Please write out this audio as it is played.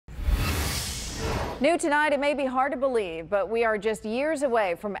New tonight, it may be hard to believe, but we are just years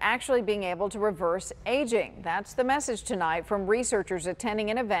away from actually being able to reverse aging. That's the message tonight from researchers attending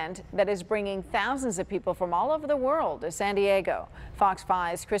an event that is bringing thousands of people from all over the world to San Diego. Fox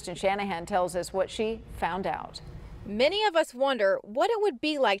 5's Kristen Shanahan tells us what she found out. Many of us wonder what it would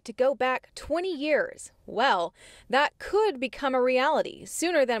be like to go back 20 years. Well, that could become a reality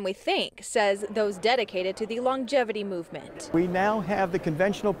sooner than we think, says those dedicated to the longevity movement. We now have the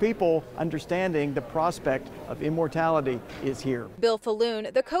conventional people understanding the prospect of immortality is here. Bill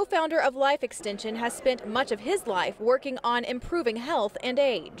Faloon, the co-founder of Life Extension, has spent much of his life working on improving health and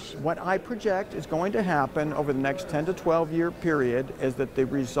age. What I project is going to happen over the next 10 to 12 year period is that the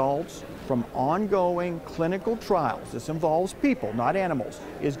results from ongoing clinical trials, this involves people, not animals,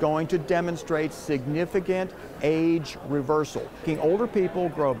 is going to demonstrate significant age reversal. Making older people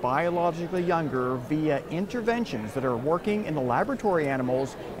grow biologically younger via interventions that are working in the laboratory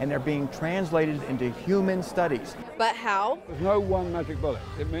animals and they're being translated into human studies. But how? There's no one magic bullet.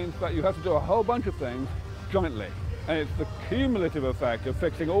 It means that you have to do a whole bunch of things jointly. And it's the cumulative effect of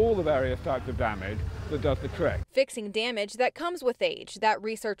fixing all the various types of damage that does the trick. Fixing damage that comes with age that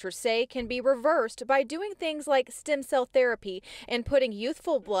researchers say can be reversed by doing things like stem cell therapy and putting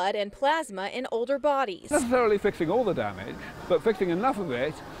youthful blood and plasma in older bodies. Not necessarily fixing all the damage, but fixing enough of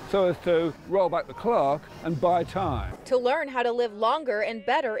it so as to roll back the clock and buy time. To learn how to live longer and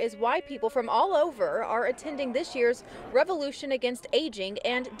better is why people from all over are attending this year's Revolution Against Aging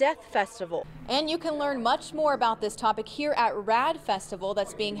and Death Festival. And you can learn much more about this topic here at RAAD Festival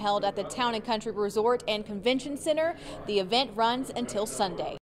that's being held at the Town and Country Resort and Convention Center. The event runs until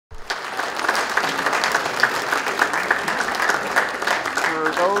Sunday. For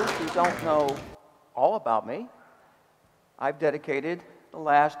those who don't know all about me, I've dedicated the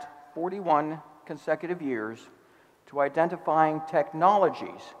last 41 consecutive years to identifying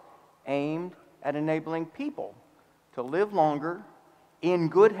technologies aimed at enabling people to live longer in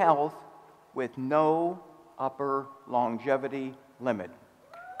good health with no upper longevity limit.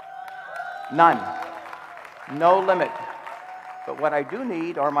 None. No limit. But what I do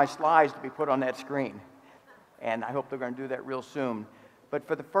need are my slides to be put on that screen. And I hope they're going to do that real soon. But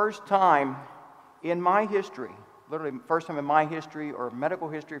for the first time in my history, literally first time in my history or medical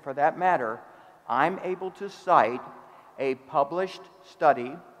history for that matter, I'm able to cite a published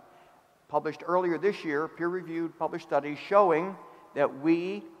study, published earlier this year, peer-reviewed published study showing that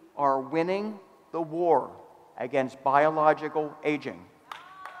we are winning the war against biological aging.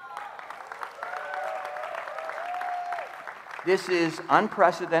 This is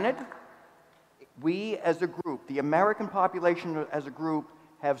unprecedented. We as a group, the American population as a group,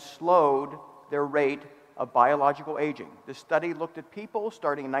 have slowed their rate of biological aging. The study looked at people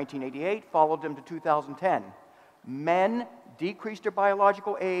starting in 1988, followed them to 2010. Men decreased their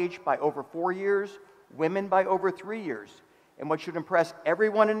biological age by over 4 years, women by over 3 years. And what should impress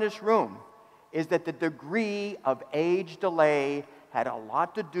everyone in this room is that the degree of age delay had a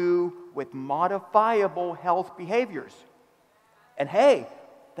lot to do with modifiable health behaviors. And hey,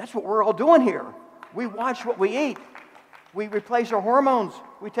 that's what we're all doing here. We watch what we eat. We replace our hormones.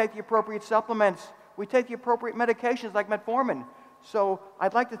 We take the appropriate supplements. We take the appropriate medications like metformin. So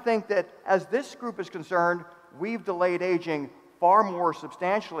I'd like to think that as this group is concerned, we've delayed aging far more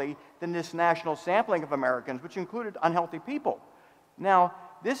substantially than this national sampling of Americans, which included unhealthy people. Now,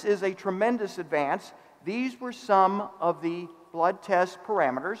 this is a tremendous advance. These were some of the blood test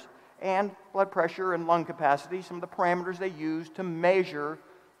parameters and blood pressure and lung capacity, some of the parameters they use to measure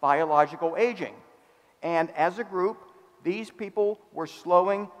biological aging. And as a group, these people were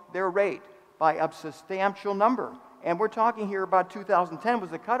slowing their rate by a substantial number. And we're talking here about 2010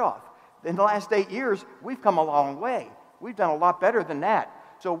 was the cutoff. In the last 8 years, we've come a long way. We've done a lot better than that.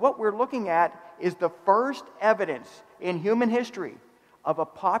 So what we're looking at is the first evidence in human history of a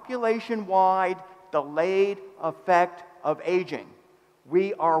population-wide delayed effect of aging.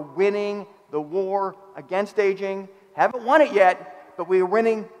 We are winning the war against aging. Haven't won it yet, but we are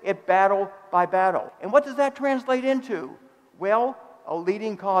winning it battle by battle. And what does that translate into? Well, a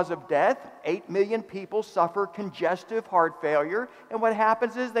leading cause of death. 8 million people suffer congestive heart failure, and what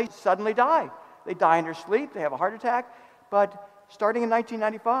happens is they suddenly die. They die in their sleep, they have a heart attack, but starting in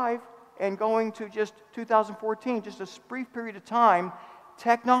 1995 and going to just 2014, just a brief period of time,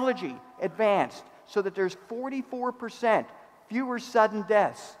 technology advanced so that there's 44% fewer sudden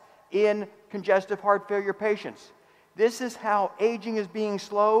deaths in congestive heart failure patients. This is how aging is being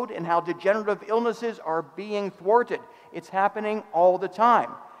slowed and how degenerative illnesses are being thwarted. It's happening all the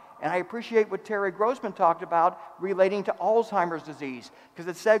time. And I appreciate what Terry Grossman talked about relating to Alzheimer's disease, because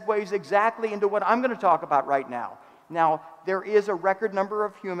it segues exactly into what I'm going to talk about right now. Now, there is a record number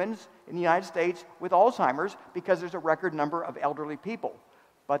of humans in the United States with Alzheimer's because there's a record number of elderly people.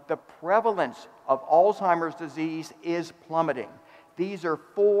 But the prevalence of Alzheimer's disease is plummeting. These are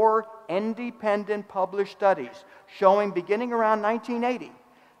 4 independent published studies showing, beginning around 1980,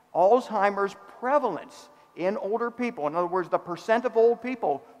 Alzheimer's prevalence in older people, in other words, the percent of old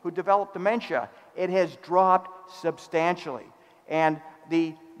people who develop dementia, it has dropped substantially. And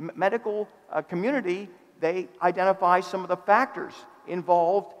the medical community, they identify some of the factors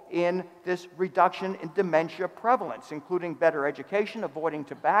involved in this reduction in dementia prevalence, including better education, avoiding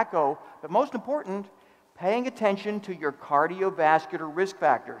tobacco, but most important, paying attention to your cardiovascular risk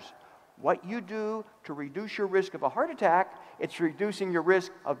factors. What you do to reduce your risk of a heart attack, it's reducing your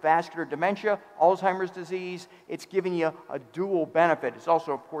risk of vascular dementia, Alzheimer's disease. It's giving you a dual benefit. It's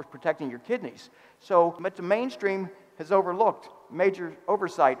also, of course, protecting your kidneys. So what the mainstream has overlooked, major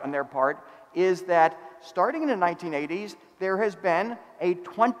oversight on their part, is that starting in the 1980s, there has been a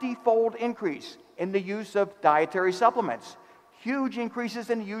 20-fold increase in the use of dietary supplements, huge increases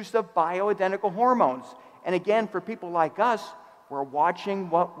in the use of bioidentical hormones. And again, for people like us, we're watching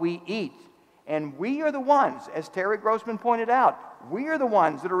what we eat. And we are the ones, as Terry Grossman pointed out, we are the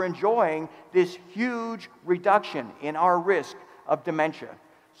ones that are enjoying this huge reduction in our risk of dementia.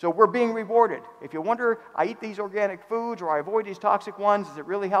 So we're being rewarded. If you wonder, I eat these organic foods or I avoid these toxic ones, is it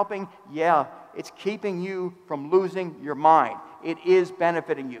really helping? Yeah, it's keeping you from losing your mind. It is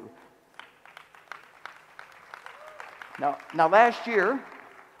benefiting you. Now last year,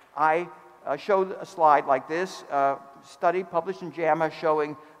 I showed a slide like this, study published in JAMA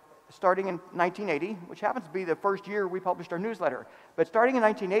showing, starting in 1980, which happens to be the first year we published our newsletter, but starting in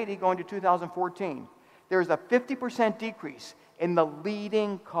 1980 going to 2014, there's a 50% decrease in the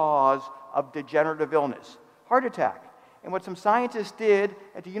leading cause of degenerative illness, heart attack. And what some scientists did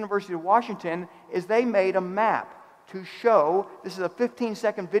at the University of Washington is they made a map to show, this is a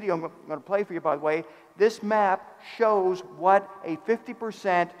 15-second video I'm going to play for you, by the way. This map shows what a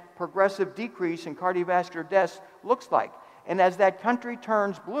 50% progressive decrease in cardiovascular deaths looks like. And as that country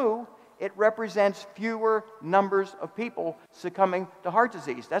turns blue, it represents fewer numbers of people succumbing to heart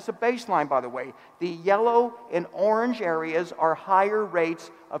disease. That's a baseline, by the way. The yellow and orange areas are higher rates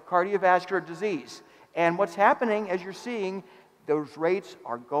of cardiovascular disease. And what's happening, as you're seeing, those rates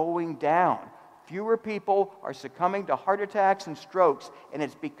are going down. Fewer people are succumbing to heart attacks and strokes, and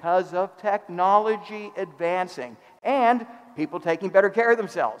it's because of technology advancing and people taking better care of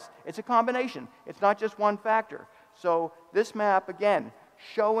themselves. It's a combination. It's not just one factor. So this map, again,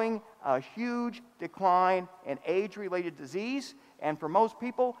 showing a huge decline in age-related disease, and for most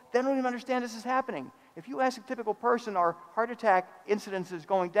people, they don't even understand this is happening. If you ask a typical person, are heart attack incidences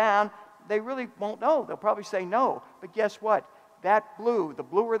going down, they really won't know. They'll probably say no. But guess what? That blue, the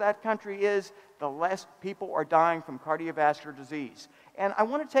bluer that country is, the less people are dying from cardiovascular disease. And I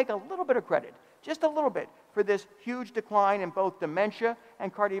want to take a little bit of credit, just a little bit, for this huge decline in both dementia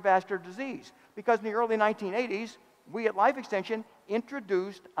and cardiovascular disease. Because in the early 1980s, we at Life Extension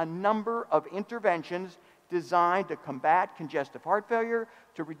introduced a number of interventions designed to combat congestive heart failure,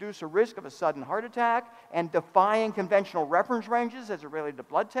 to reduce the risk of a sudden heart attack, and defying conventional reference ranges as it related to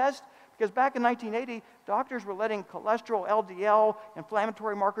blood tests. Because back in 1980, doctors were letting cholesterol, LDL,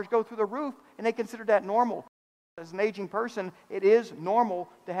 inflammatory markers go through the roof, and they considered that normal. As an aging person, it is normal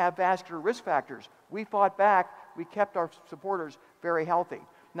to have vascular risk factors. We fought back. We kept our supporters very healthy.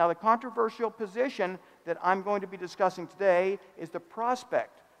 Now, the controversial position that I'm going to be discussing today is the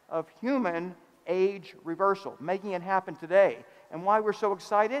prospect of human age reversal, making it happen today. And why we're so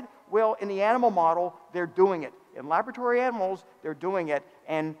excited? Well, in the animal model, they're doing it. In laboratory animals, they're doing it.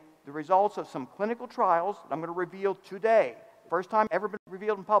 And the results of some clinical trials that I'm going to reveal today, first time ever been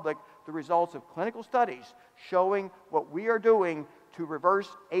revealed in public, the results of clinical studies showing what we are doing to reverse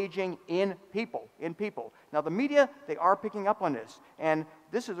aging in people. Now, the media, they are picking up on this. And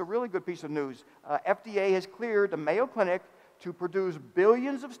this is a really good piece of news. FDA has cleared the Mayo Clinic to produce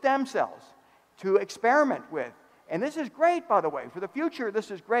billions of stem cells to experiment with. And this is great, by the way. For the future,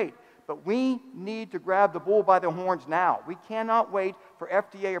 this is great. But we need to grab the bull by the horns now. We cannot wait for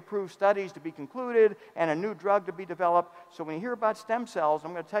FDA-approved studies to be concluded and a new drug to be developed. So when you hear about stem cells,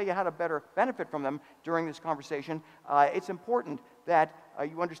 I'm going to tell you how to better benefit from them during this conversation. It's important that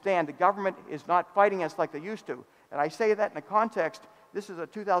you understand the government is not fighting us like they used to. And I say that in the context, this is a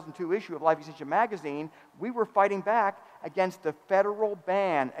 2002 issue of Life Extension magazine. We were fighting back against the federal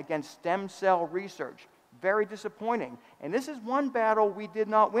ban against stem cell research. Very disappointing. And this is one battle we did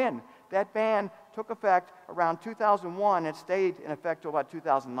not win. That ban took effect around 2001 and stayed in effect till about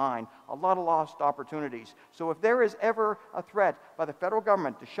 2009. A lot of lost opportunities. So if there is ever a threat by the federal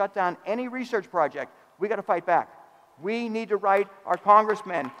government to shut down any research project, we got to fight back. We need to write our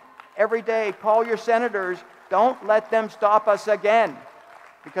congressmen every day, call your senators, don't let them stop us again.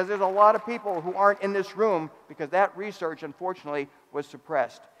 Because there's a lot of people who aren't in this room because that research, unfortunately, was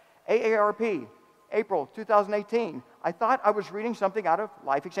suppressed. AARP, April 2018. I thought I was reading something out of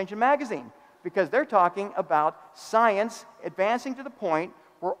Life Extension magazine because they're talking about science advancing to the point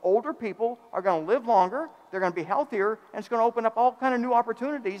where older people are going to live longer, they're going to be healthier, and it's going to open up all kind of new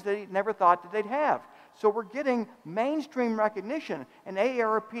opportunities that they never thought that they'd have. So we're getting mainstream recognition, and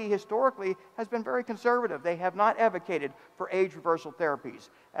AARP historically has been very conservative. They have not advocated for age reversal therapies.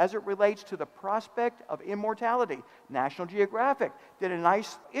 As it relates to the prospect of immortality, National Geographic did a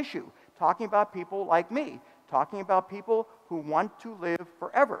nice issue talking about people like me, talking about people who want to live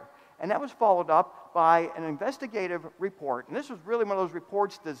forever. And that was followed up by an investigative report. And this was really one of those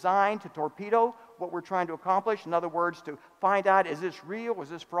reports designed to torpedo what we're trying to accomplish. In other words, to find out, is this real? Is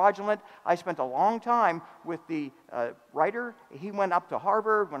this fraudulent? I spent a long time with the writer. He went up to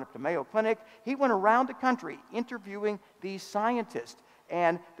Harvard, went up to Mayo Clinic. He went around the country interviewing these scientists.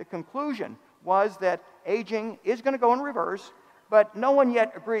 And the conclusion was that aging is going to go in reverse, but no one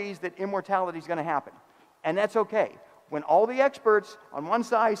yet agrees that immortality is going to happen. And that's okay. When all the experts on one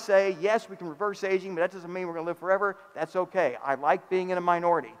side say, yes, we can reverse aging, but that doesn't mean we're going to live forever, that's okay. I like being in a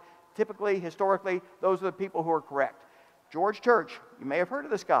minority. Typically, historically, those are the people who are correct. George Church, you may have heard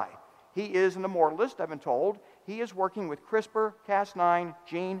of this guy. He is an immortalist, I've been told. He is working with CRISPR-Cas9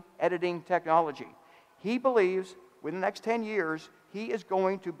 gene editing technology. He believes within the next 10 years, he is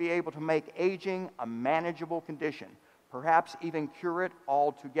going to be able to make aging a manageable condition, perhaps even cure it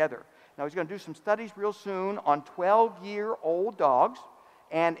altogether. Now, he's going to do some studies real soon on 12-year-old dogs,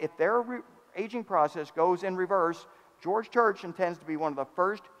 and if their aging process goes in reverse, George Church intends to be one of the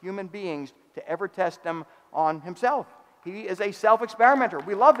first human beings to ever test them on himself. He is a self-experimenter.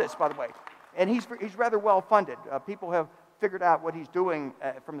 We love this, by the way. And he's rather well-funded. People have figured out what he's doing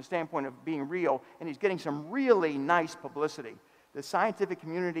from the standpoint of being real, and he's getting some really nice publicity. The scientific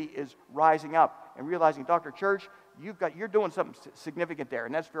community is rising up and realizing, Dr. Church, you're doing something significant there,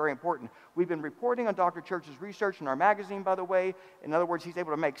 and that's very important. We've been reporting on Dr. Church's research in our magazine, by the way. In other words, he's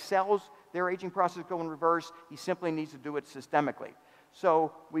able to make cells, their aging process go in reverse. He simply needs to do it systemically.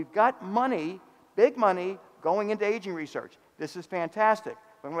 So we've got money, big money, going into aging research. This is fantastic.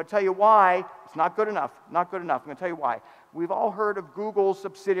 But I'm going to tell you why it's not good enough. Not good enough. I'm going to tell you why. We've all heard of Google's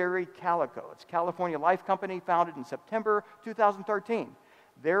subsidiary Calico. It's a California life company founded in September 2013.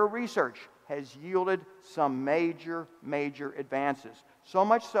 Their research has yielded some major advances. So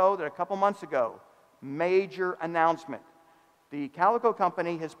much so that a couple months ago, major announcement. The Calico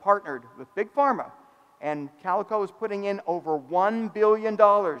company has partnered with Big Pharma, and Calico is putting in over $1 billion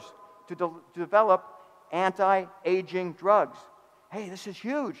to develop anti-aging drugs. Hey, this is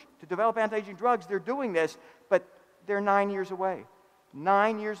huge. To develop anti-aging drugs, they're doing this, but they're 9 years away.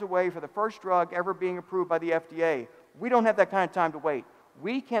 9 years away for the first drug ever being approved by the FDA. We don't have that kind of time to wait.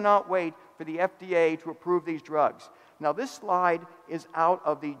 We cannot wait for the FDA to approve these drugs. Now, this slide is out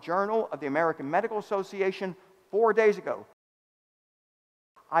of the Journal of the American Medical Association 4 days ago.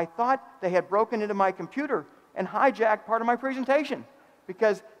 I thought they had broken into my computer and hijacked part of my presentation,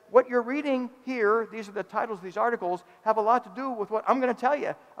 because what you're reading here, these are the titles of these articles, have a lot to do with what I'm going to tell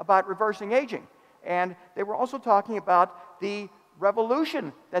you about reversing aging. And they were also talking about the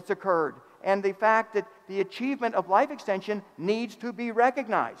revolution that's occurred and the fact that the achievement of life extension needs to be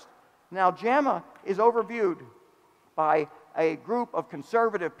recognized. Now, JAMA is overviewed by a group of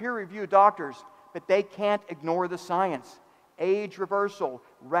conservative, peer-reviewed doctors, but they can't ignore the science. Age reversal,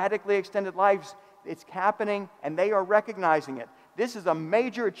 radically extended lives, it's happening, and they are recognizing it. This is a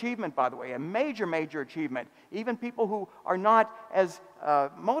major achievement, by the way, a major achievement. Even people who are not as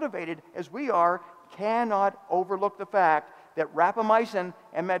motivated as we are cannot overlook the fact that rapamycin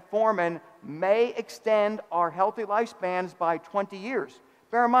and metformin may extend our healthy lifespans by 20 years.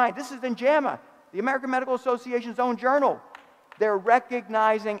 Bear in mind, this is in JAMA, the American Medical Association's own journal. They're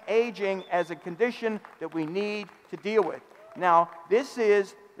recognizing aging as a condition that we need to deal with. Now, this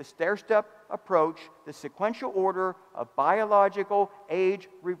is the stair-step approach, the sequential order of biological age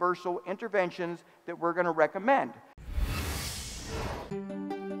reversal interventions that we're going to recommend.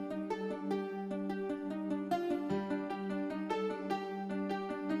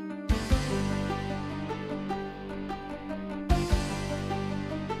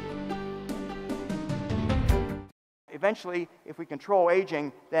 Eventually, if we control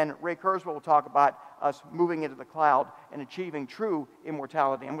aging, then Ray Kurzweil will talk about us moving into the cloud and achieving true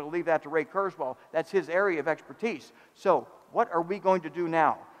immortality. I'm going to leave that to Ray Kurzweil. That's his area of expertise. So what are we going to do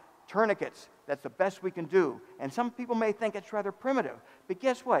now? Tourniquets, that's the best we can do. And some people may think it's rather primitive. But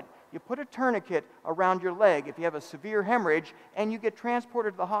guess what? You put a tourniquet around your leg if you have a severe hemorrhage, and you get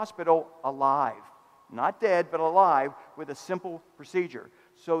transported to the hospital alive. Not dead, but alive, with a simple procedure.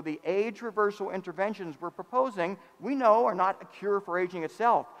 So the age reversal interventions we're proposing, we know are not a cure for aging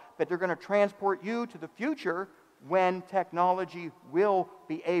itself, but they're going to transport you to the future when technology will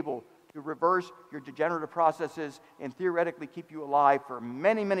be able to reverse your degenerative processes and theoretically keep you alive for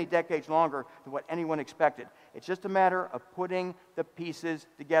many, many decades longer than what anyone expected. It's just a matter of putting the pieces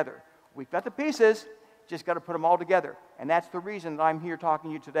together. We've got the pieces, just got to put them all together. And that's the reason that I'm here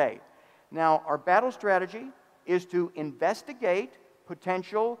talking to you today. Now, our battle strategy is to investigate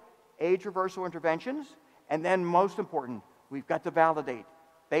potential age reversal interventions, and then most important, we've got to validate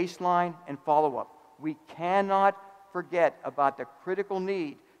baseline and follow-up. We cannot forget about the critical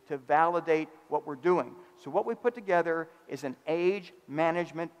need to validate what we're doing. So what we put together is an age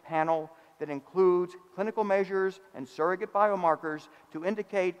management panel that includes clinical measures and surrogate biomarkers to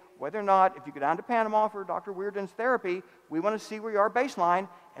indicate whether or not, if you go down to Panama for Dr. Weirden's therapy, we want to see where you are baseline,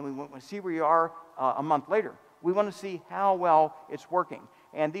 and we want to see where you are a month later. We want to see how well it's working.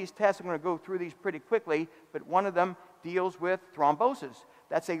 And these tests, I'm going to go through these pretty quickly, but one of them deals with thrombosis.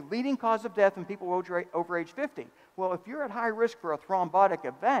 That's a leading cause of death in people over age 50. Well, if you're at high risk for a thrombotic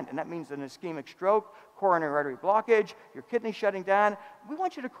event, and that means an ischemic stroke, coronary artery blockage, your kidney shutting down, we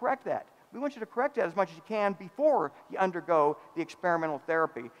want you to correct that. We want you to correct that as much as you can before you undergo the experimental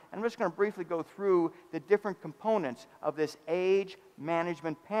therapy. And I'm just going to briefly go through the different components of this age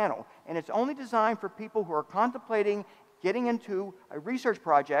management panel. And it's only designed for people who are contemplating getting into a research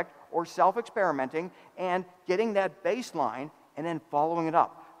project or self-experimenting and getting that baseline and then following it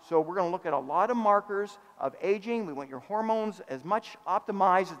up. So we're going to look at a lot of markers of aging. We want your hormones as much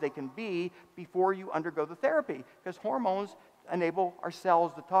optimized as they can be before you undergo the therapy, because hormones enable our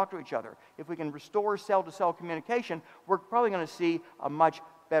cells to talk to each other. If we can restore cell-to-cell communication, we're probably going to see a much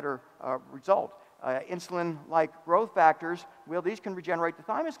better result. Insulin-like growth factors, well, these can regenerate the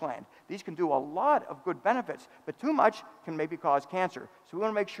thymus gland. These can do a lot of good benefits, but too much can maybe cause cancer. So we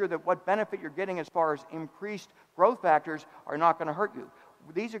want to make sure that what benefit you're getting as far as increased growth factors are not going to hurt you.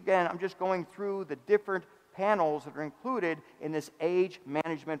 These, again, I'm just going through the different panels that are included in this age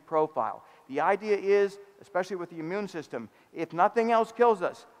management profile. The idea is, especially with the immune system, if nothing else kills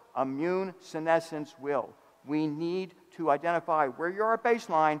us, immune senescence will. We need to identify where you are at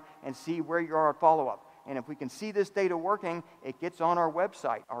baseline and see where you are at follow-up. And if we can see this data working, it gets on our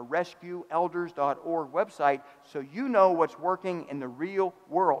website, our rescueelders.org website, so you know what's working in the real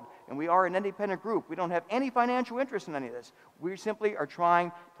world. And we are an independent group. We don't have any financial interest in any of this. We simply are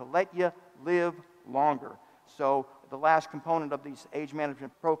trying to let you live longer. So the last component of these age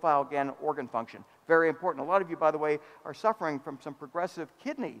management profile, again, organ function. Very important. A lot of you, by the way, are suffering from some progressive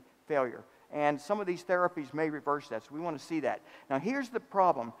kidney failure. And some of these therapies may reverse that, so we want to see that. Now, here's the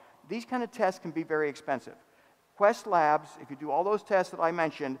problem. These kind of tests can be very expensive. Quest Labs, if you do all those tests that I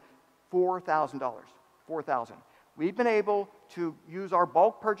mentioned, $4,000. $4,000. We've been able to use our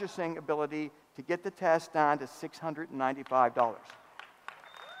bulk purchasing ability to get the test down to $695.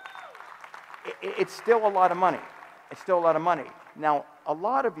 It's still a lot of money. It's still a lot of money. Now, a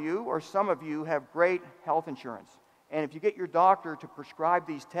lot of you, or some of you, have great health insurance. And if you get your doctor to prescribe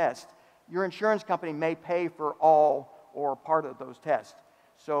these tests, your insurance company may pay for all or part of those tests.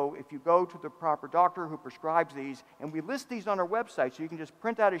 So if you go to the proper doctor who prescribes these, and we list these on our website, so you can just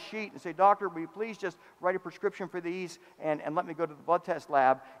print out a sheet and say, Doctor, will you please just write a prescription for these and let me go to the blood test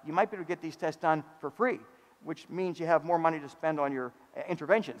lab, you might be able to get these tests done for free, which means you have more money to spend on your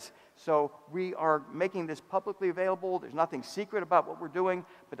interventions. So we are making this publicly available. There's nothing secret about what we're doing,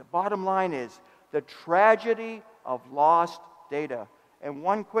 but the bottom line is the tragedy of lost data. And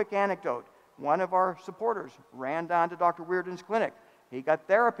one quick anecdote, one of our supporters ran down to Dr. Weirden's clinic. He got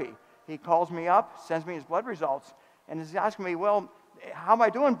therapy. He calls me up, sends me his blood results, and is asking me, well, how am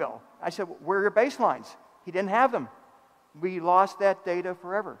I doing, Bill? I said, where are your baselines? He didn't have them. We lost that data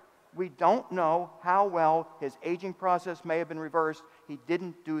forever. We don't know how well his aging process may have been reversed. He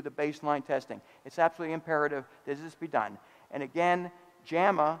didn't do the baseline testing. It's absolutely imperative that this be done. And again,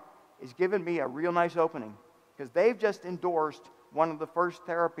 JAMA is giving me a real nice opening, because they've just endorsed one of the first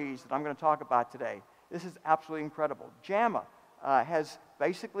therapies that I'm going to talk about today. This is absolutely incredible. JAMA has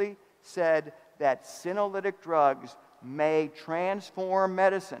basically said that senolytic drugs may transform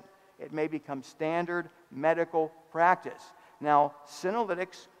medicine. It may become standard medical practice. Now,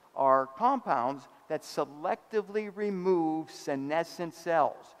 senolytics are compounds that selectively remove senescent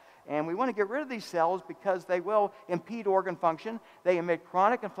cells. And we want to get rid of these cells because they will impede organ function. They emit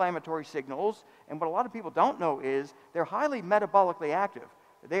chronic inflammatory signals. And what a lot of people don't know is they're highly metabolically active.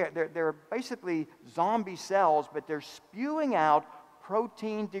 They're basically zombie cells, but they're spewing out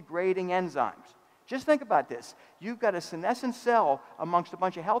protein-degrading enzymes. Just think about this. You've got a senescent cell amongst a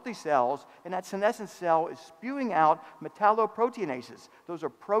bunch of healthy cells, and that senescent cell is spewing out metalloproteinases. Those are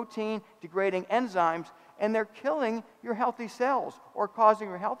protein-degrading enzymes, and they're killing your healthy cells or causing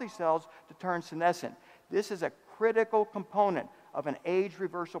your healthy cells to turn senescent. This is a critical component of an age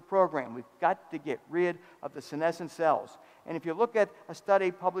reversal program. We've got to get rid of the senescent cells. And if you look at a study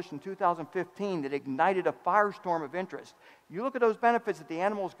published in 2015 that ignited a firestorm of interest, you look at those benefits that the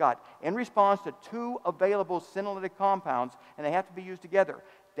animals got in response to 2 available senolytic compounds, and they have to be used together.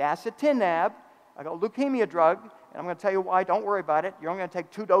 Dasatinib, a leukemia drug, and I'm going to tell you why, don't worry about it. You're only going to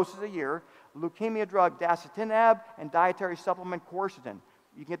take 2 doses a year. Leukemia drug dasatinib and dietary supplement quercetin.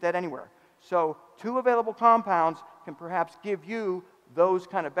 You can get that anywhere. So 2 available compounds can perhaps give you those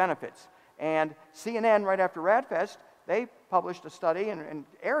kind of benefits. And CNN, right after RAADfest, they published a study and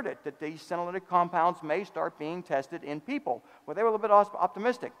aired it that these senolytic compounds may start being tested in people. Well, they were a little bit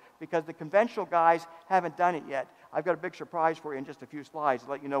optimistic because the conventional guys haven't done it yet. I've got a big surprise for you in just a few slides to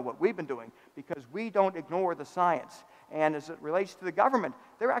let you know what we've been doing, because we don't ignore the science. And as it relates to the government,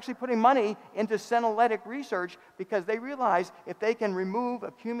 they're actually putting money into senolytic research because they realize if they can remove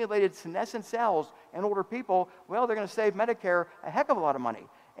accumulated senescent cells in older people, well, they're going to save Medicare a heck of a lot of money.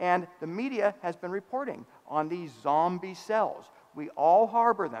 And the media has been reporting on these zombie cells. We all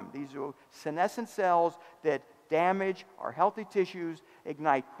harbor them. These are senescent cells that damage our healthy tissues,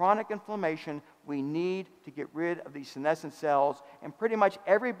 ignite chronic inflammation. We need to get rid of these senescent cells, and pretty much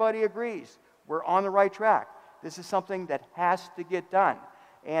everybody agrees we're on the right track. This is something that has to get done.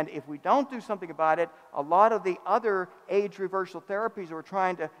 And if we don't do something about it, a lot of the other age reversal therapies that we're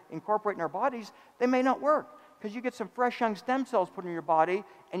trying to incorporate in our bodies, they may not work. Because you get some fresh young stem cells put in your body,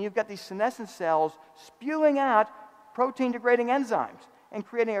 and you've got these senescent cells spewing out protein-degrading enzymes and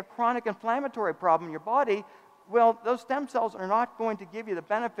creating a chronic inflammatory problem in your body. Well, those stem cells are not going to give you the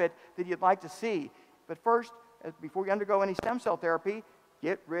benefit that you'd like to see. But first, before you undergo any stem cell therapy,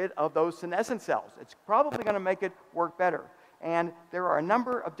 get rid of those senescent cells. It's probably going to make it work better. And there are a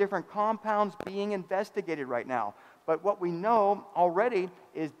number of different compounds being investigated right now. But what we know already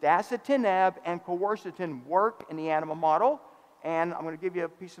is dasatinib and quercetin work in the animal model. And I'm going to give you a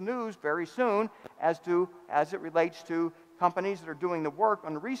piece of news very soon as it relates to companies that are doing the work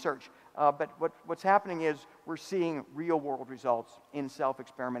on the research. But what's happening is we're seeing real-world results in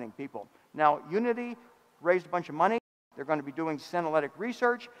self-experimenting people. Now, Unity raised a bunch of money. They're going to be doing senolytic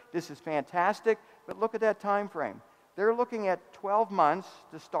research. This is fantastic. But look at that time frame. They're looking at 12 months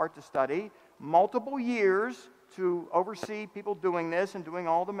to start the study, multiple years to oversee people doing this and doing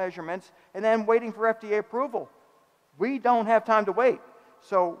all the measurements, and then waiting for FDA approval. We don't have time to wait.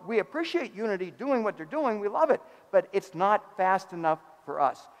 So we appreciate Unity doing what they're doing. We love it. But it's not fast enough for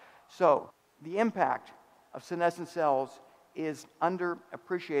us. So the impact of senescent cells is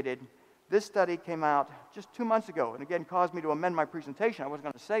underappreciated. This study came out just 2 months ago, and again caused me to amend my presentation. I wasn't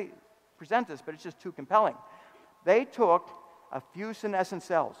going to present this, but it's just too compelling. They took a few senescent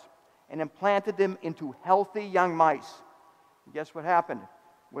cells and implanted them into healthy young mice. And guess what happened?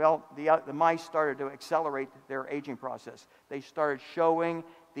 Well, the mice started to accelerate their aging process. They started showing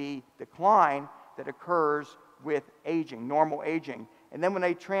the decline that occurs with aging, normal aging. And then when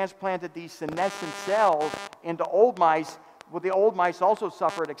they transplanted these senescent cells into old mice, well, the old mice also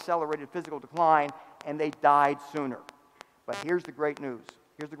suffered accelerated physical decline, and they died sooner. But here's the great news.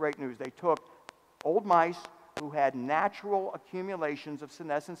 Here's the great news. They took old mice who had natural accumulations of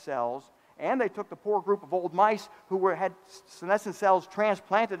senescent cells, and they took the poor group of old mice who had senescent cells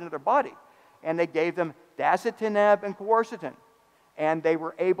transplanted into their body, and they gave them dasatinib and quercetin. And they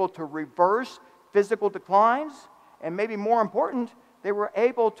were able to reverse physical declines, and maybe more important, they were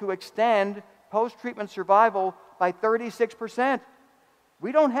able to extend post-treatment survival by 36%.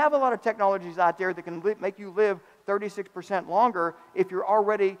 We don't have a lot of technologies out there that can make you live 36% longer if you're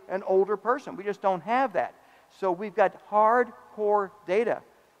already an older person. We just don't have that. So we've got hardcore data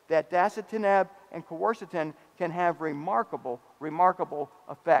that dasatinib and quercetin can have remarkable, remarkable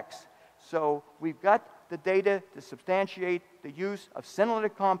effects. So we've got the data to substantiate the use of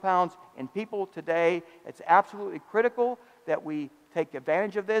senolytic compounds in people today. It's absolutely critical that we take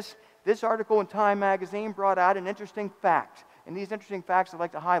advantage of this. This article in Time magazine brought out an interesting fact, and these interesting facts I'd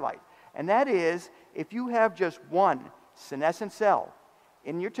like to highlight. And that is, if you have just one senescent cell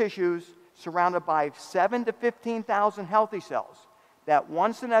in your tissues surrounded by 7,000 to 15,000 healthy cells, that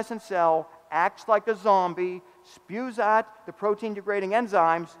one senescent cell acts like a zombie, spews out the protein-degrading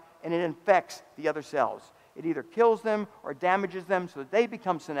enzymes, and it infects the other cells. It either kills them or damages them so that they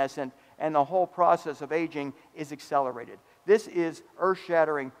become senescent, and the whole process of aging is accelerated. This is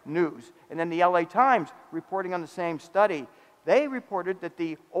earth-shattering news. And then the LA Times, reporting on the same study, they reported that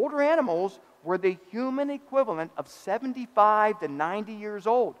the older animals were the human equivalent of 75 to 90 years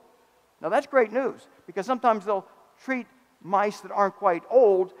old. Now that's great news, because sometimes they'll treat mice that aren't quite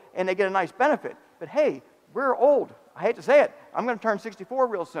old and they get a nice benefit. But hey, we're old. I hate to say it. I'm going to turn 64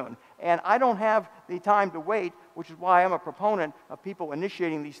 real soon, and I don't have the time to wait, which is why I'm a proponent of people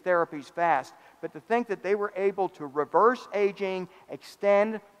initiating these therapies fast. But to think that they were able to reverse aging,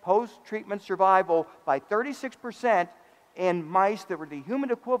 extend post-treatment survival by 36% in mice that were the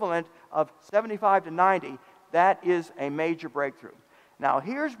human equivalent of 75 to 90, that is a major breakthrough. Now,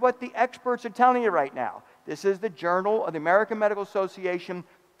 here's what the experts are telling you right now. This is the Journal of the American Medical Association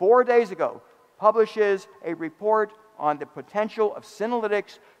 4 days ago, publishes a report on the potential of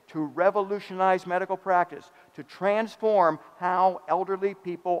senolytics to revolutionize medical practice, to transform how elderly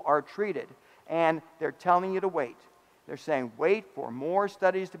people are treated. And they're telling you to wait. They're saying wait for more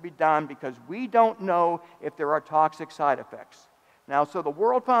studies to be done because we don't know if there are toxic side effects. Now, so the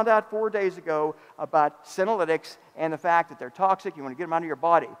world found out 4 days ago about senolytics and the fact that they're toxic. You want to get them out of your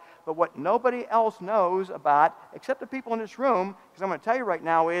body. But what nobody else knows about, except the people in this room, because I'm going to tell you right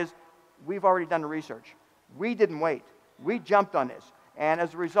now, is we've already done the research. We didn't wait. We jumped on this. And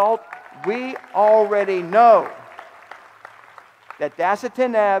as a result, we already know that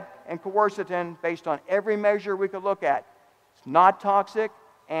dasatinib and quercetin, based on every measure we could look at, it's not toxic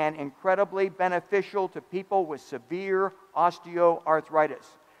and incredibly beneficial to people with severe osteoarthritis.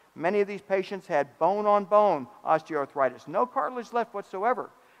 Many of these patients had bone-on-bone osteoarthritis, no cartilage left whatsoever.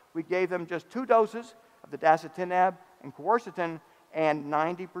 We gave them just 2 doses of the dasatinib and quercetin, and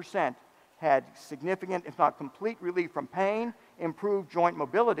 90% had significant, if not complete, relief from pain, improved joint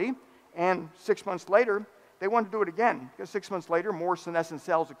mobility, and 6 months later, they wanted to do it again, because 6 months later, more senescent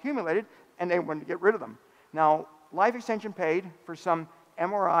cells accumulated, and they wanted to get rid of them. Now, Life Extension paid for some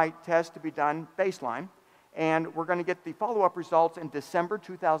MRI tests to be done baseline, and we're going to get the follow-up results in December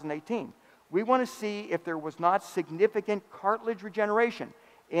 2018. We want to see if there was not significant cartilage regeneration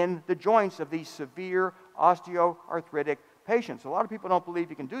in the joints of these severe osteoarthritic patients. A lot of people don't believe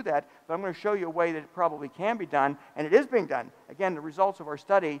you can do that, but I'm going to show you a way that it probably can be done, and it is being done. Again, the results of our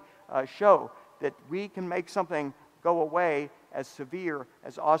study show that we can make something go away as severe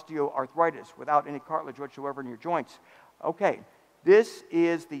as osteoarthritis without any cartilage whatsoever in your joints. Okay, this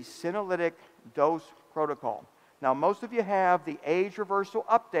is the senolytic dose protocol. Now, most of you have the age reversal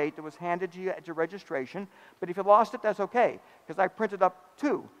update that was handed to you at your registration, but if you lost it, that's okay, because I printed up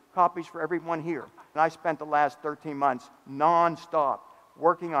 2 copies for everyone here. And I spent the last 13 months non-stop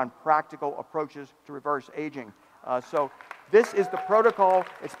working on practical approaches to reverse aging. So this is the protocol.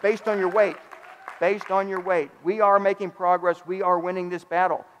 It's based on your weight. Based on your weight. We are making progress. We are winning this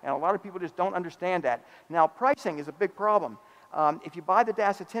battle. And a lot of people just don't understand that. Now, pricing is a big problem. If you buy the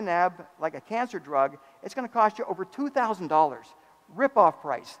dasatinib like a cancer drug, it's going to cost you over $2,000. Rip-off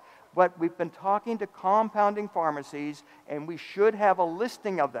price. But we've been talking to compounding pharmacies, and we should have a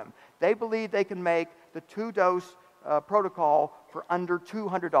listing of them. They believe they can make the 2-dose protocol for under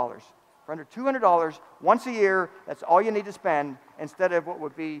 $200. For under $200 once a year, that's all you need to spend, instead of what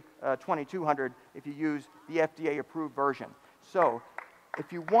would be $2,200 if you use the FDA-approved version. So,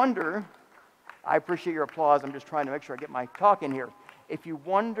 if you wonder, I appreciate your applause. I'm just trying to make sure I get my talk in here. If you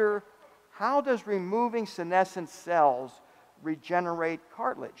wonder, how does removing senescent cells regenerate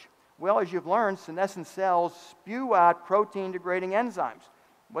cartilage? Well, as you've learned, senescent cells spew out protein-degrading enzymes.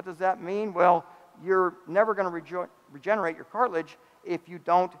 What does that mean? Well, you're never going to regenerate your cartilage if you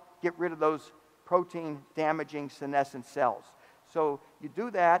don't get rid of those protein-damaging senescent cells. So you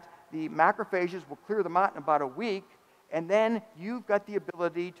do that, the macrophages will clear them out in about a week, and then you've got the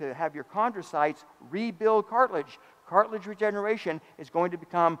ability to have your chondrocytes rebuild cartilage. Cartilage regeneration is going to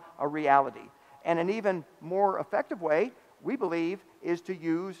become a reality. And an even more effective way, we believe, is to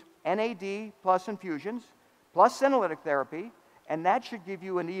use NAD plus infusions, plus senolytic therapy, and that should give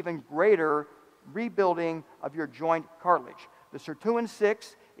you an even greater rebuilding of your joint cartilage. The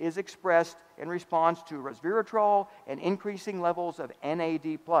sirtuin-6 is expressed in response to resveratrol and increasing levels of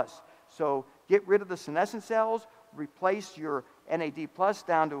NAD+. So get rid of the senescent cells, replace your NAD+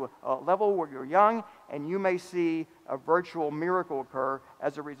 down to a level where you're young, and you may see a virtual miracle occur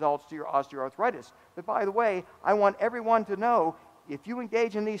as a result to your osteoarthritis. But by the way, I want everyone to know, if you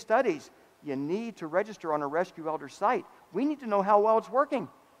engage in these studies, you need to register on a Rescue Elder site. We need to know how well it's working.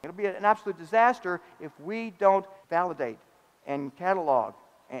 It'll be an absolute disaster if we don't validate and catalog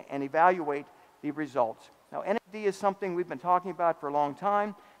and evaluate the results. Now, NAD is something we've been talking about for a long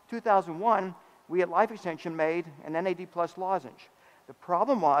time. 2001, we at Life Extension made an NAD+ lozenge. The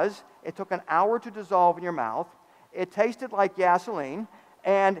problem was it took an hour to dissolve in your mouth, it tasted like gasoline,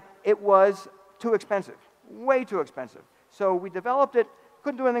 and it was too expensive, way too expensive. So we developed it,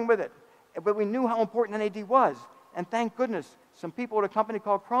 couldn't do anything with it, but we knew how important NAD was. And thank goodness, some people at a company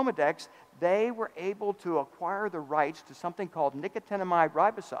called Chromadex, they were able to acquire the rights to something called nicotinamide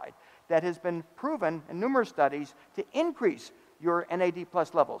riboside that has been proven in numerous studies to increase your NAD+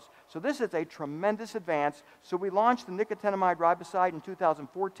 levels. So this is a tremendous advance. So we launched the nicotinamide riboside in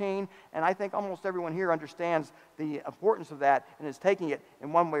 2014, and I think almost everyone here understands the importance of that and is taking it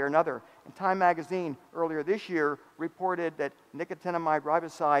in one way or another. And Time magazine earlier this year reported that nicotinamide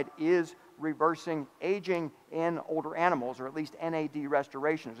riboside is reversing aging in older animals, or at least NAD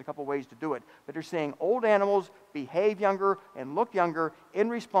restoration. There's a couple ways to do it. But they're saying old animals behave younger and look younger in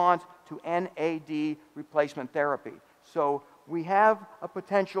response to NAD replacement therapy. So we have a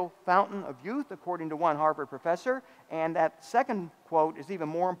potential fountain of youth, according to one Harvard professor, and that second quote is even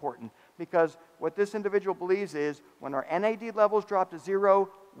more important, because what this individual believes is when our NAD levels drop to 0,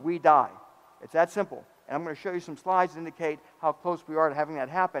 we die. It's that simple. And I'm going to show you some slides that indicate how close we are to having that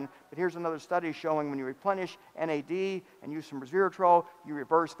happen. But here's another study showing when you replenish NAD and use some resveratrol, you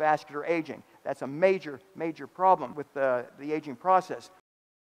reverse vascular aging. That's a major, major problem with the aging process.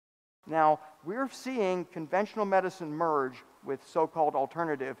 Now, we're seeing conventional medicine merge with so-called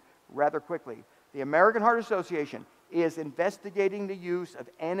alternative rather quickly. The American Heart Association is investigating the use of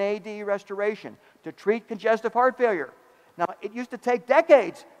NAD restoration to treat congestive heart failure. Now, it used to take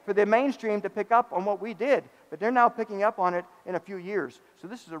decades for the mainstream to pick up on what we did, but they're now picking up on it in a few years. So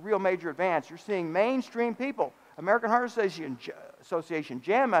this is a real major advance. You're seeing mainstream people, American Heart Association,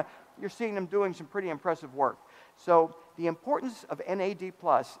 JAMA, you're seeing them doing some pretty impressive work. So the importance of NAD+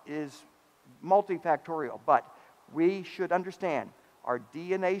 is multifactorial, but we should understand our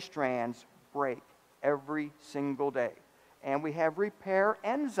DNA strands break every single day. And we have repair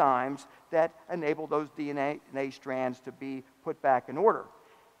enzymes that enable those DNA strands to be put back in order.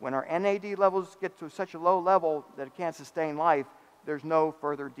 When our NAD levels get to such a low level that it can't sustain life, there's no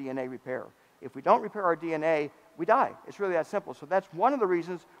further DNA repair. If we don't repair our DNA, we die. It's really that simple. So that's one of the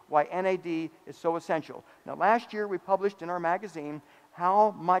reasons why NAD is so essential. Now, last year we published in our magazine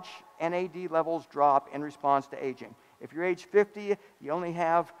how much NAD levels drop in response to aging. If you're age 50, you only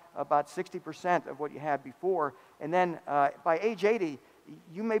have about 60% of what you had before. And then by age 80,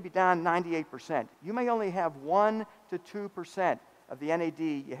 you may be down 98%. You may only have 1 to 2% of the NAD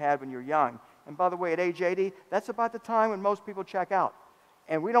you had when you're young. And by the way, at age 80, that's about the time when most people check out.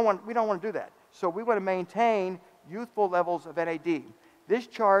 And we don't want to do that. So we want to maintain youthful levels of NAD. This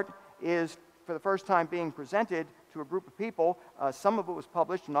chart is, for the first time, being presented to a group of people. Some of it was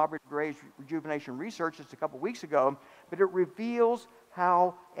published in Aubrey Gray's Rejuvenation Research just a couple weeks ago, but it reveals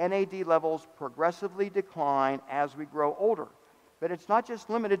how NAD levels progressively decline as we grow older. But it's not just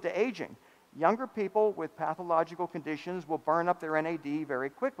limited to aging. Younger people with pathological conditions will burn up their NAD very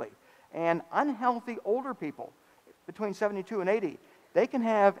quickly. And unhealthy older people, between 72 and 80, they can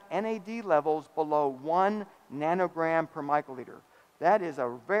have NAD levels below 1 nanogram per microliter. That is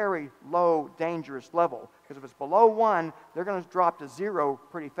a very low, dangerous level, because if it's below 1, they're going to drop to 0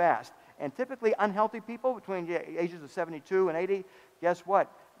 pretty fast. And typically, unhealthy people between the ages of 72 and 80, guess what?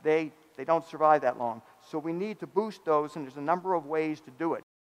 They don't survive that long. So we need to boost those, and there's a number of ways to do it.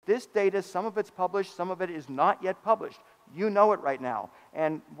 This data, some of it's published, some of it is not yet published. You know it right now.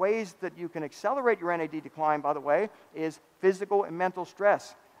 And ways that you can accelerate your NAD decline, by the way, is physical and mental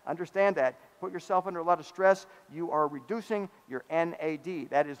stress. Understand that. Put yourself under a lot of stress, you are reducing your NAD.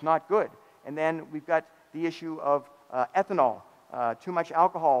 That is not good. And then we've got the issue of ethanol. Too much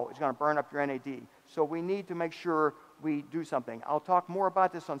alcohol is going to burn up your NAD. So we need to make sure we do something. I'll talk more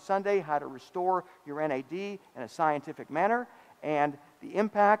about this on Sunday, how to restore your NAD in a scientific manner. And the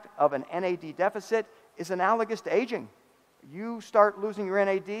impact of an NAD deficit is analogous to aging. You start losing your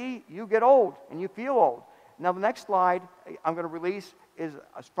NAD, you get old, and you feel old. Now, the next slide I'm going to release is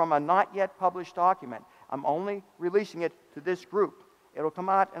from a not yet published document. I'm only releasing it to this group. It'll come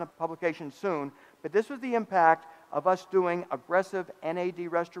out in a publication soon. But this was the impact of us doing aggressive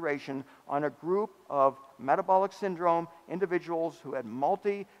NAD restoration on a group of metabolic syndrome individuals who had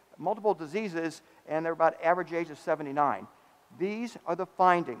multiple diseases, and they're about average age of 79. These are the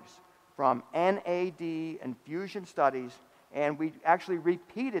findings from NAD infusion studies, and we actually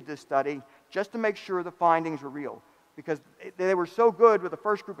repeated this study just to make sure the findings were real. Because they were so good with the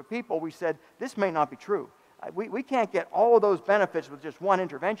first group of people, we said, this may not be true. We can't get all of those benefits with just one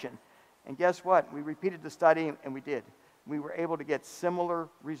intervention. And guess what? We repeated the study, and we did. We were able to get similar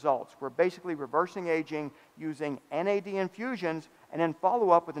results. We're basically reversing aging using NAD infusions and then follow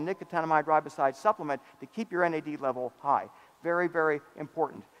up with a nicotinamide riboside supplement to keep your NAD level high. Very, very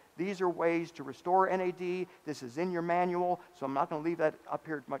important. These are ways to restore NAD. This is in your manual, so I'm not going to leave that up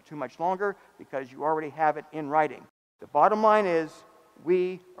here too much longer because you already have it in writing. The bottom line is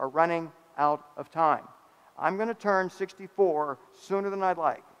we are running out of time. I'm going to turn 64 sooner than I'd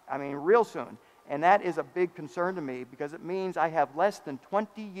like. I mean, real soon. And that is a big concern to me because it means I have less than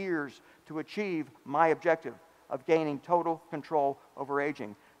 20 years to achieve my objective of gaining total control over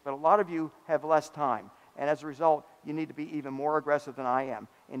aging. But a lot of you have less time. And as a result, you need to be even more aggressive than I am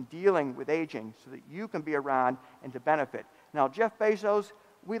in dealing with aging so that you can be around and to benefit. Now, Jeff Bezos,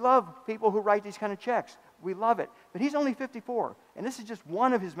 we love people who write these kind of checks. We love it. But he's only 54, and this is just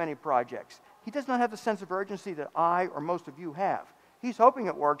one of his many projects. He does not have the sense of urgency that I or most of you have. He's hoping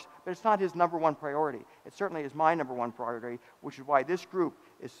it works, but it's not his #1 priority. It certainly is my #1 priority, which is why this group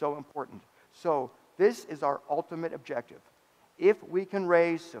is so important. So this is our ultimate objective. If we can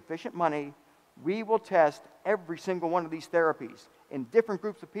raise sufficient money, we will test every single one of these therapies in different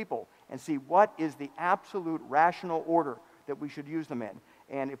groups of people and see what is the absolute rational order that we should use them in.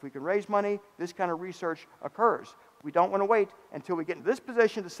 And if we can raise money, this kind of research occurs. We don't want to wait until we get in this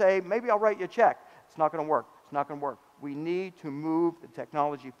position to say, maybe I'll write you a check. It's not going to work. It's not going to work. We need to move the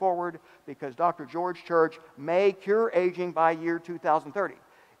technology forward because Dr. George Church may cure aging by year 2030.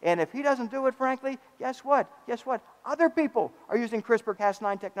 And if he doesn't do it, frankly, guess what? Guess what? Other people are using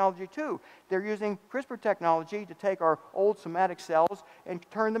CRISPR-Cas9 technology too. They're using CRISPR technology to take our old somatic cells and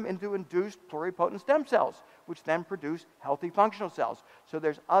turn them into induced pluripotent stem cells, which then produce healthy functional cells. So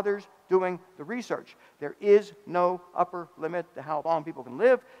there's others doing the research. There is no upper limit to how long people can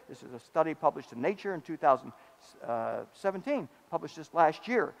live. This is a study published in Nature in 2017, published just last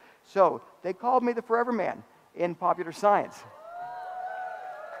year. So they called me the Forever Man in popular science.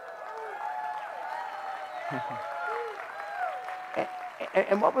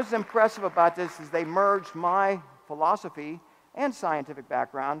 And what was impressive about this is they merged my philosophy and scientific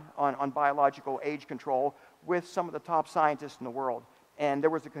background on biological age control with some of the top scientists in the world. And there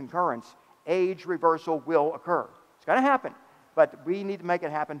was a concurrence. Age reversal will occur. It's going to happen, but we need to make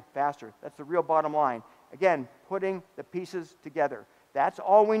it happen faster. That's the real bottom line. Again, putting the pieces together. That's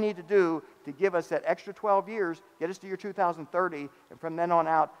all we need to do to give us that extra 12 years, get us to year 2030, and from then on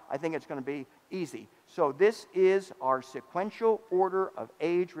out, I think it's going to be easy. So this is our sequential order of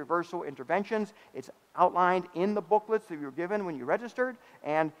age reversal interventions. It's outlined in the booklets that you were given when you registered,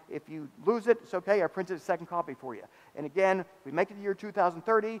 and if you lose it, it's okay, I printed a second copy for you. And again, we make it to year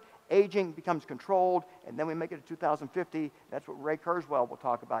 2030, aging becomes controlled, and then we make it to 2050. That's what Ray Kurzweil will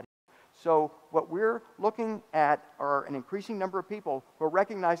talk about. So what we're looking at are an increasing number of people who are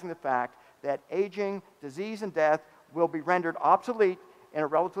recognizing the fact that aging, disease, and death will be rendered obsolete in a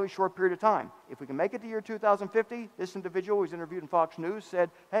relatively short period of time. If we can make it to year 2050, this individual who was interviewed in Fox News said,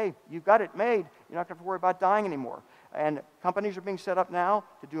 hey, you've got it made. You're not going to have to worry about dying anymore. And companies are being set up now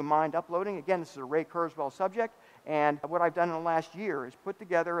to do mind uploading. Again, this is a Ray Kurzweil subject. And what I've done in the last year is put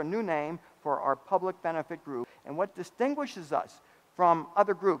together a new name for our public benefit group. And what distinguishes us from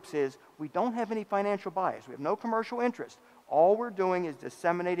other groups is we don't have any financial bias. We have no commercial interest. All we're doing is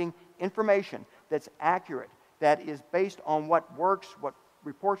disseminating information that's accurate, that is based on what works, what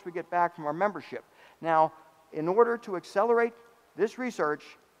reports we get back from our membership. Now, in order to accelerate this research,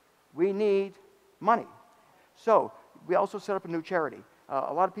 we need money. So we also set up a new charity.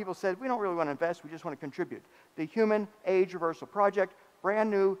 A lot of people said, we don't really want to invest, we just want to contribute. The Human Age Reversal Project,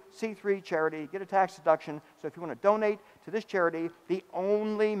 brand new C3 charity, get a tax deduction. So if you want to donate to this charity, the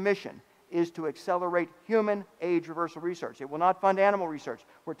only mission is to accelerate human age reversal research. It will not fund animal research.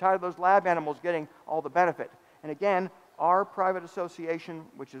 We're tired of those lab animals getting all the benefit. And again, our private association,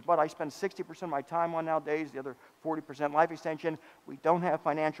 which is what I spend 60% of my time on nowadays, the other 40% life extension, we don't have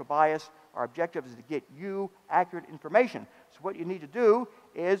financial bias. Our objective is to get you accurate information. So what you need to do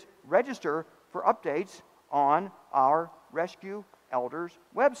is register for updates on our Rescue Elders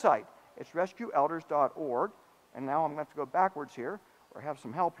website. It's rescueelders.org. And now I'm going to have to go backwards here, or have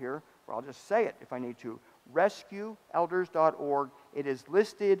some help here, or I'll just say it if I need to. Rescueelders.org. It is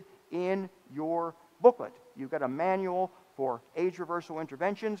listed in your booklet. You've got a manual for age reversal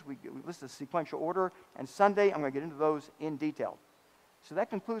interventions. We list the sequential order, and Sunday I'm going to get into those in detail. So that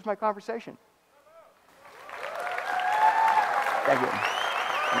concludes my conversation. Thank you.